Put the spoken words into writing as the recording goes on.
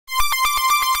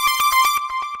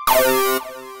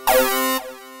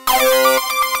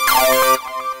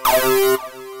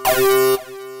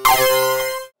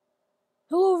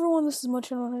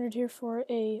MUDchannel100 here for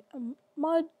a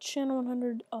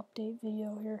MUDchannel100 update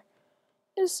video here.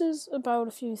 This is about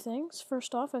a few things.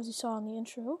 First off, as you saw in the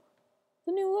intro,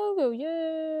 the new logo,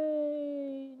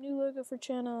 yay! New logo for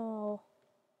channel.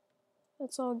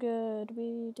 That's all good.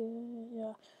 We did,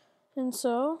 yeah. And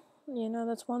so,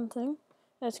 that's one thing.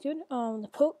 That's good.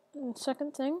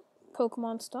 Second thing,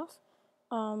 Pokemon stuff.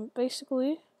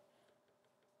 Basically,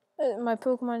 my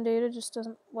Pokemon data just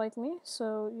doesn't like me,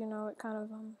 so it kind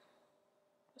of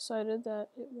decided it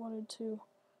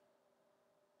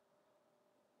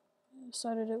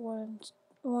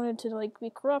wanted to like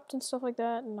be corrupt and stuff like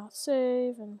that and not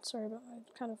save. And sorry about my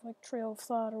kind of like trail of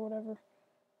thought or whatever,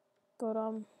 but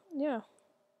yeah,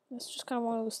 it's just kind of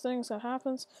one of those things that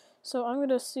happens. So I'm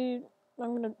gonna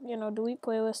delete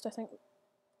playlist.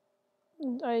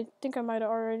 I think I might have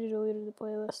already deleted the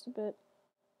playlist a bit.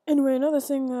 Anyway, another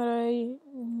thing that I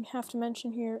have to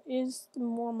mention here is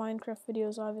more Minecraft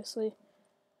videos, obviously.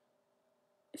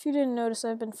 If you didn't notice,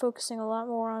 I've been focusing a lot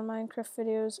more on Minecraft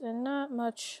videos and not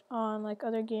much on like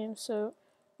other games, so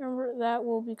remember that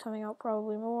will be coming out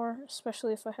probably more,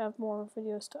 especially if I have more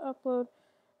videos to upload.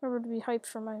 Remember to be hyped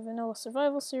for my vanilla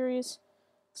survival series,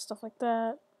 stuff like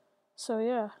that. So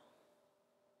yeah,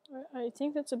 I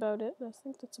think that's about it. I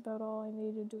think that's about all I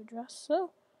needed to address.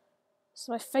 So, this is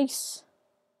my face.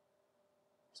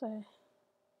 So I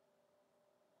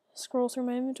scroll through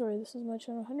my inventory. This is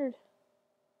MUDchannel100.